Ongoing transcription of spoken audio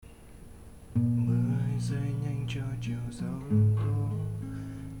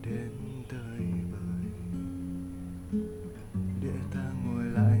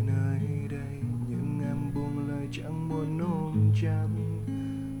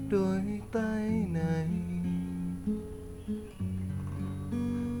đôi tay này.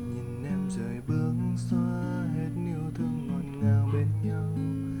 Nhìn em rời bước xóa hết yêu thương ngọt ngào bên nhau.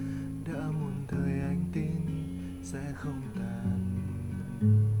 Đã muôn thời anh tin sẽ không tàn,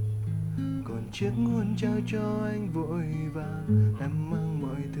 còn chiếc hôn trao cho anh vội vàng. Em mang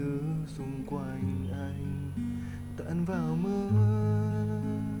mọi thứ xung quanh anh tận vào mưa.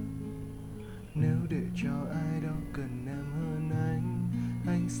 Nếu để cho ai đó cần em hơn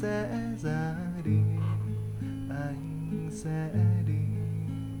anh sẽ ra đi, anh sẽ đi.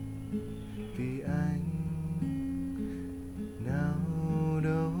 Vì anh nào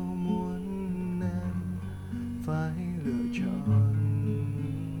đâu muốn em phải lựa chọn.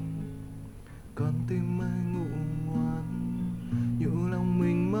 Con tim ai ngủ ngoan, nhủ lòng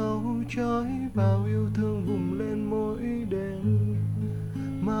mình mau trói bao yêu thương vùng lên mỗi đêm.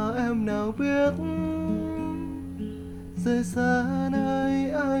 Mà em nào biết rời xa nơi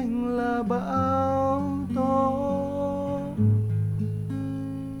anh là bão tố.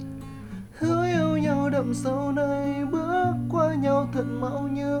 Hứa yêu nhau đậm sâu nay, bước qua nhau thật mau.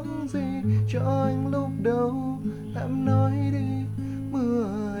 Những gì cho anh lúc đầu em nói đi,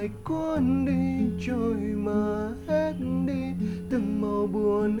 mưa hãy cuốn đi trôi mà hết đi từng màu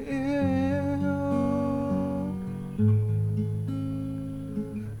buồn yêu.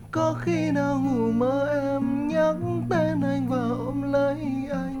 Có khi nào ngủ mơ em nhắc tên anh và ôm lấy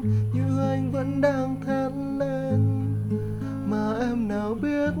anh, như anh vẫn đang thét lên. Mà em nào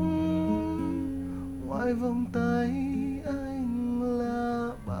biết ngoài vòng tay